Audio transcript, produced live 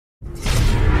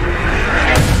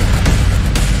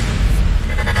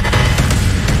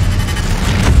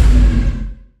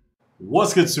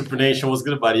What's good, Super Nation? What's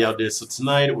good, everybody out there? So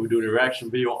tonight we're doing a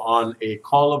reaction video on a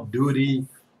Call of Duty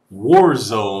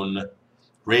Warzone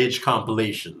Rage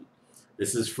compilation.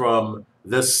 This is from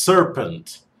The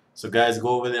Serpent. So guys, go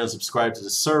over there and subscribe to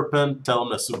The Serpent. Tell them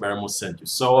that Super Baramo sent you.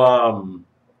 So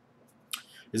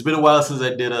it's been a while since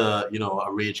I did a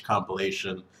a Rage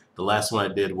compilation. The last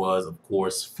one I did was, of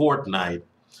course, Fortnite.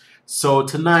 So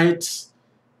tonight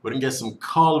we're gonna get some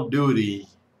Call of Duty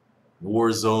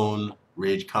Warzone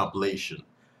Rage compilation.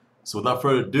 So without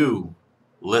further ado,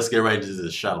 let's get right into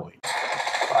this, shall we?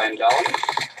 I'm going.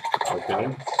 Okay.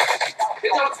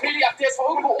 Hinter uns Meli, der ist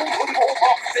irgendwo.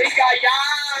 Digga, ja!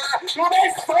 Du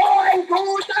bist so ein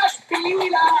guter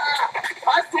Spieler!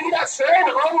 Hast du wieder schön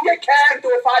rumgekämpft, du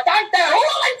verdammte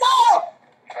Hurensohn!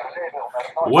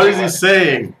 What is he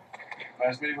saying?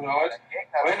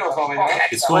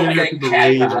 It's funny to hear people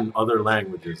rage in other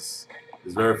languages.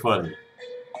 It's very funny.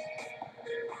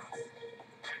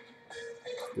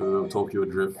 Tokyo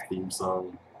Drift theme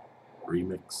song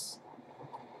remix.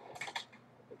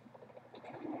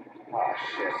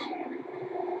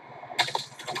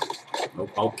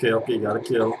 Okay, you gotta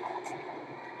kill.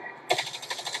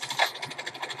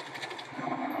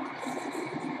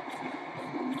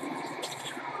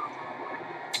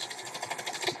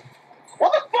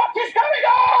 What the fuck is going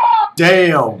on?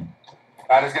 Damn!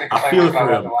 I feel it for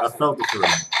him. I felt it for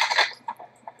him.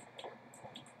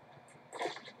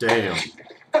 Damn.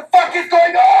 What the fuck is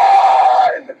going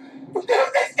on? Who's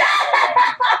this guy?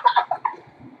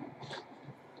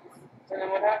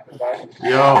 What happened, bud?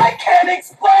 Yo. I can't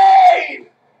explain!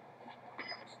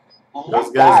 This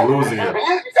guy's losing it.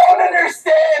 You don't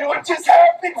understand what just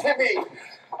happened to me.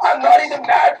 I'm not even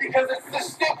mad because it's the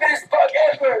stupidest bug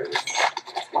ever.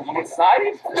 You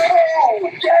excited? No!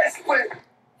 Yes, but...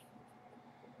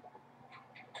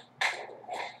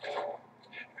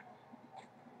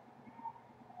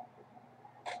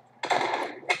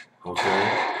 Okay.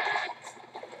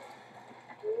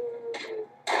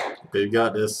 Okay, you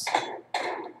got this.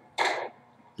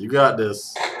 You got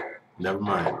this. Never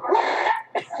mind.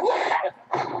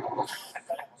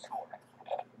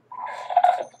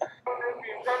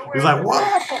 He's like, what?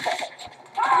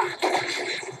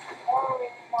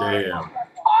 Damn.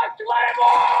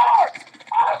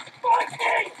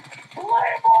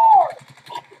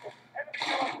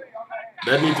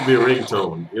 That needs to be a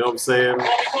ringtone. You know what I'm saying?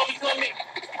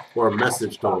 Or a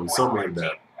message tone, something like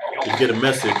that. You get a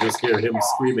message, just hear him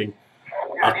screaming,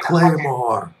 "A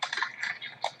Claymore!"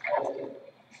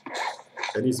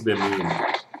 That needs to be a meme. Where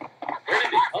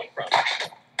did it come from?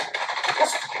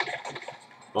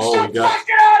 Oh, he got...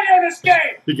 Get out of here, this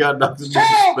game! He got Dr.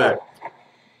 Disrespect.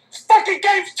 This fucking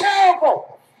game's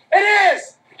terrible! It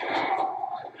is!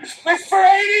 It's for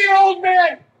 80-year-old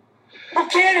men who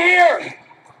can't hear,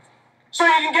 so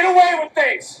you can get away with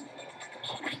things.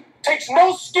 Takes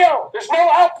no skill. There's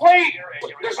no outplay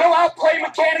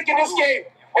mechanic in this game.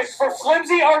 It's for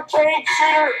flimsy arcade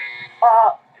shooter.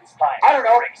 I don't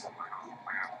know.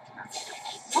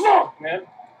 Come on, man.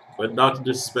 When Dr.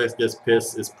 Disrespect gets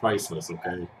pissed, it's priceless,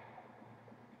 okay?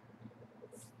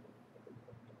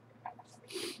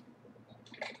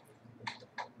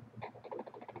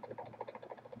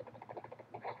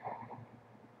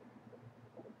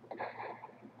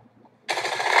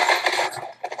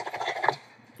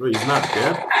 Wait, he's not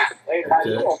dead?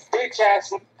 Okay.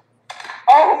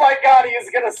 Oh my god, he was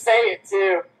gonna say it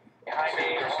too. I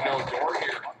mean, there's no door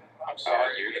here. I'm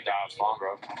sorry, you're the dog's long,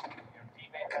 bro.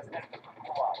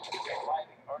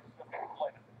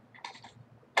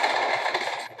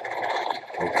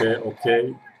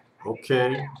 Okay.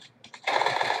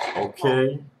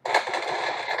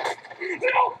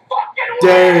 No fucking way!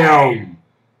 Damn!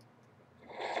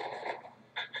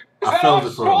 I felt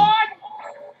it for him.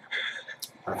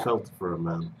 I felt it for him,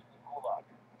 man.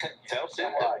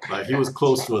 Like, he was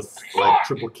close to a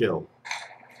triple kill.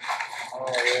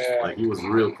 Oh, yeah. Like, he was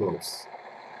real close.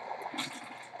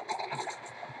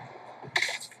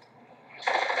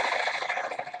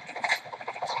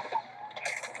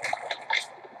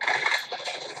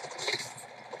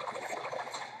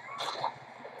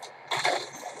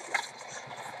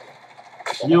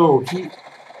 Yo, he...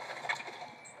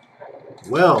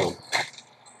 Well...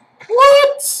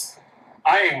 What?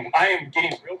 I am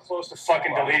getting real close to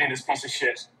fucking deleting this piece of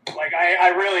shit. Like, I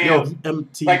really Yo, am.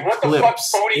 empty Like, what the fuck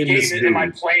clips phony in game this am I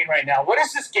dude. playing right now? What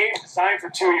is this game designed for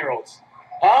 2-year-olds?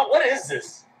 Huh? What is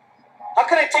this? How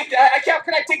can I take that? How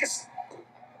can I take a...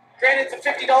 Granted, it's a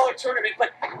 $50 tournament,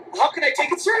 but how can I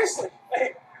take it seriously?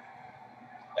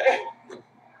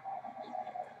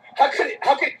 How could...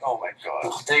 Oh my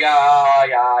god. Digga,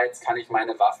 ja, jetzt kann ich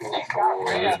meine Waffen nicht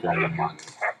holen. Ja, das ist geil.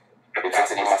 Oh Jetzt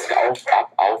setzt du die Maske auf,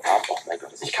 ab. Oh mein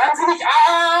Gott. Ich kann sie nicht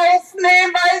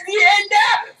aufnehmen, weil sie in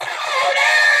der Frauen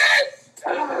ist!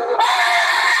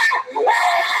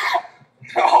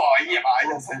 Oh, yeah,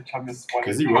 you're such a misspotted.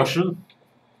 Is he Russian?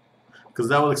 Because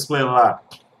that will explain a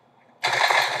lot.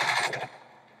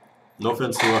 No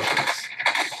offense to Russians.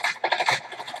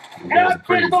 You guys are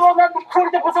crazy.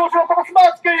 Kurde, bo założyłam teraz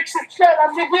maskę i krzyczę,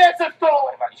 nie wierzę w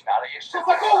to! Ale jeszcze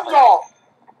za gówno!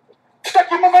 W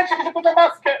takim momencie, kiedy podam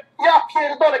maskę, ja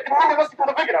pierdolę, ten inny was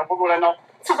to wygrał w ogóle, no.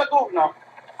 Co za gówno?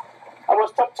 I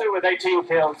was top 2 with 18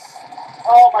 kills.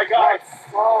 Oh my god.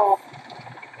 Oh.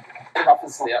 Waffen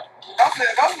ist leer. Waffen,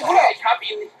 Bruder, ich hab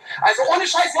ihn nicht. Also ohne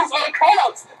Scheiß, sind eure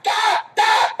Callouts. Da!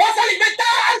 Was soll ich mit da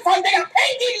anfangen, Digga?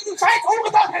 Ping die diesen Scheiß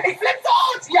umgebracht! Ich flipp so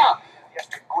aus hier!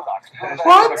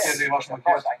 What?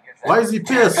 Why is he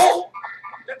pissed? Rot!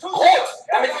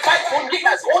 Damit es kein Ton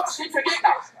Gegner ist. Rot steht für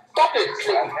Gegner. Doppelt.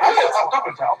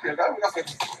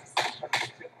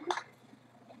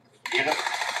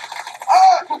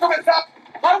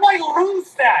 How do I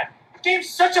lose that? Game's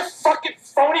such a fucking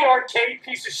phony arcade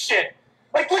piece of shit.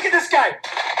 Like, look at this guy.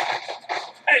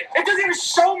 It doesn't even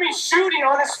show me shooting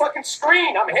on this fucking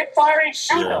screen. I'm hip firing,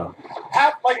 shooting them.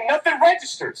 Like, nothing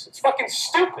registers. It's fucking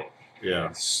stupid.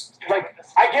 Yeah. Like,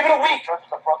 I give it a week.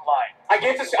 The front line. I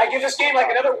give this game like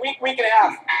another week and a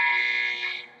half.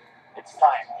 It's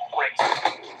time. Great.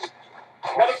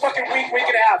 Another fucking week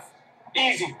and a half.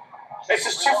 Easy. It's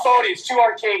just too phony. It's too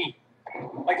arcadey.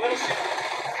 Like little shit.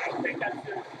 Take that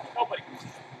seriously.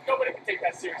 Nobody can take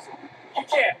that seriously. You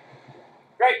can't.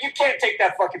 Right? You can't take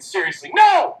that fucking seriously.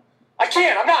 No! I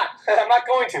can't. I'm not. I'm not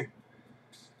going to.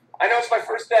 I know it's my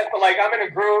first death, but like I'm in a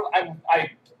groove.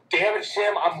 I damaged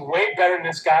him. I'm way better than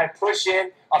this guy. Push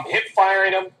in. I'm hip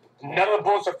firing him. None of the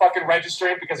bullets are fucking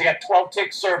registering because he got 12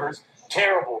 tick servers.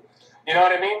 Terrible. You know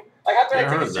what I mean? Like after I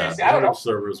take it seriously, I don't know.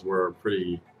 Servers were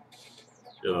pretty,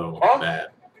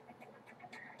 bad.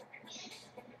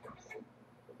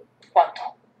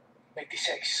 ¿Cuánto?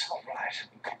 26. All right.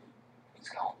 Let's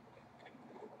go.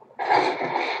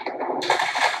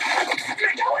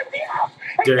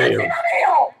 Damn.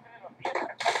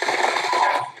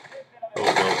 Oh,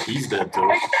 well, he's dead too.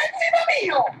 ¡Está encima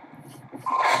mío!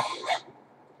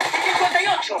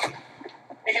 ¡58!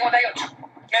 ¡58!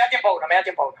 Me da tiempo uno.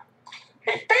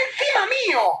 ¡Está encima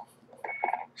mío!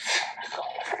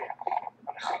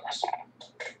 No me jodas.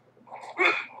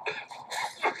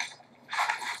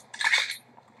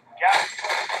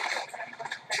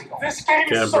 This game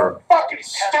is so fucking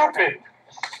stupid.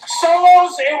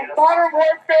 Solos in Modern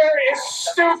Warfare is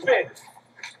stupid.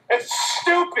 It's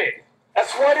stupid.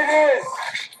 That's what it is.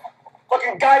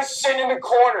 Fucking guys sitting in the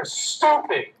corner.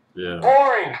 Stupid. Yeah.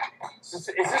 Boring. Is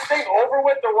this thing over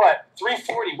with or what?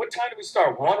 3:40. What time did we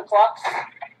start? 1 o'clock?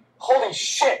 Holy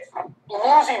shit.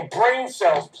 Losing brain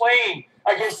cells playing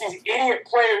against these idiot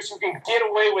players who can get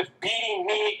away with beating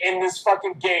me in this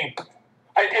fucking game.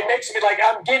 It makes me like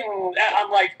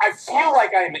I feel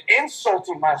like I'm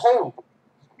insulting my whole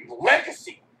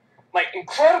legacy. Like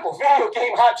incredible video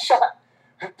game hotshot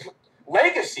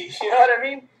legacy. You know what I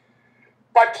mean?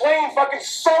 By playing fucking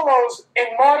solos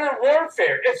in Modern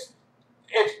Warfare. It's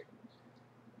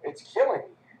killing me.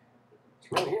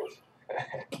 It really is.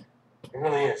 It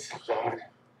really is.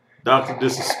 Dr.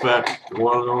 Disrespect, the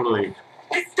one and only.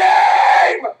 It's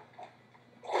game!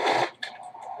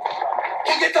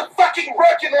 He gets a fucking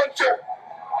rocket launcher!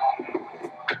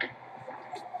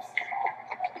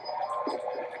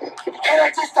 Can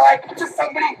I just die to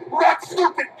somebody not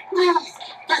stupid, please?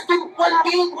 There's been one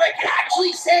game where I can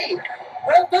actually say,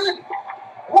 well done.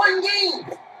 One game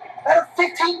out of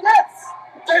 15 deaths.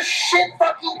 They're shit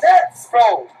fucking deaths,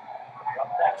 bro.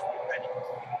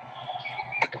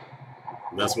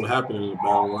 That's what happened in the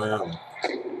Battle Royale.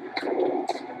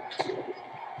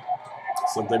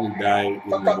 Sometimes you die in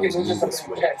the most needless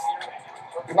way.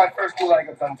 It's my first two I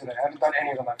got done today. I haven't done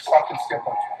any of them. I fucking skipped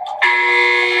them.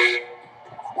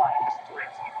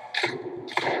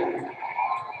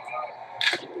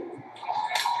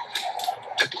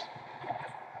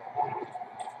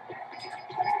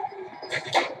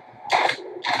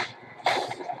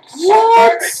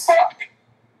 What?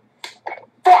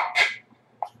 Fuck!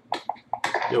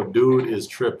 Yo, dude is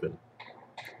tripping.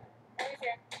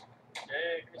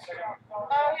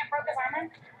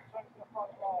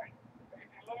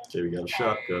 Okay, we got a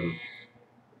shotgun.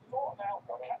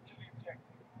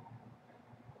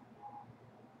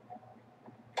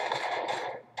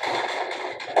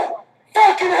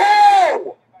 Fucking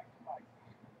hell!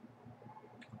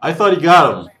 I thought he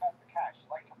got him.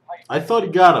 I thought he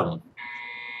got him.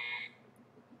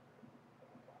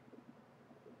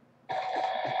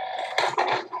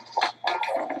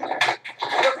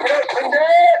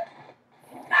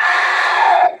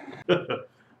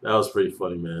 was pretty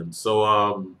funny, man.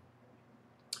 So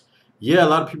yeah, a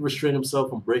lot of people restrain themselves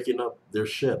from breaking up their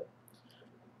shit.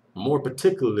 More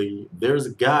particularly, there's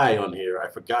a guy on here. I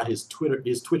forgot his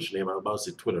Twitch name. I'm about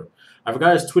to say Twitter. I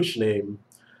forgot his Twitch name,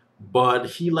 but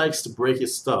he likes to break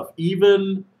his stuff,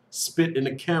 even spit in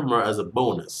the camera as a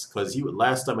bonus. Because he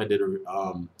last time I did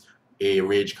a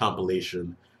Rage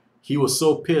compilation, he was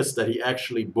so pissed that he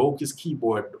actually broke his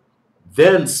keyboard,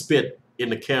 then spit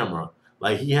in the camera.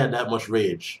 Like he had that much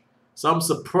rage. So I'm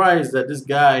surprised that this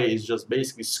guy is just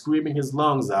basically screaming his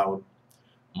lungs out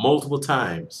multiple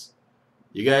times.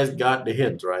 You guys got the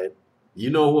hint, right? You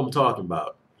know who I'm talking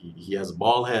about. He has a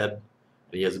bald head and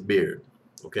he has a beard.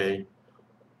 Okay?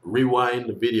 Rewind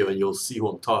the video and you'll see who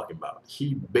I'm talking about.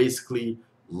 He basically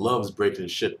loves breaking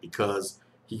shit because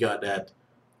he got that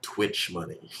Twitch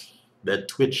money, that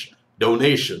Twitch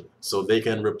donation, so they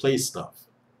can replace stuff.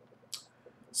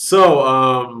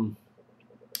 So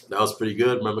that was pretty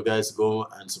good. Remember, guys, go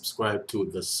and subscribe to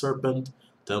The Serpent.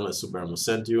 Tell them that Super Animal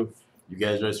sent you. You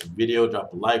guys enjoyed this video,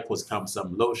 drop a like, post a comment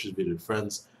down below, share this video with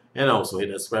friends, and also hit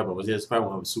that subscribe button. Hit that subscribe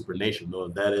button, Super Nation. Know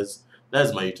what that is. That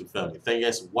is my YouTube family. Thank you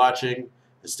guys for watching,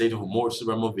 and stay tuned for more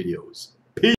Super Animal videos.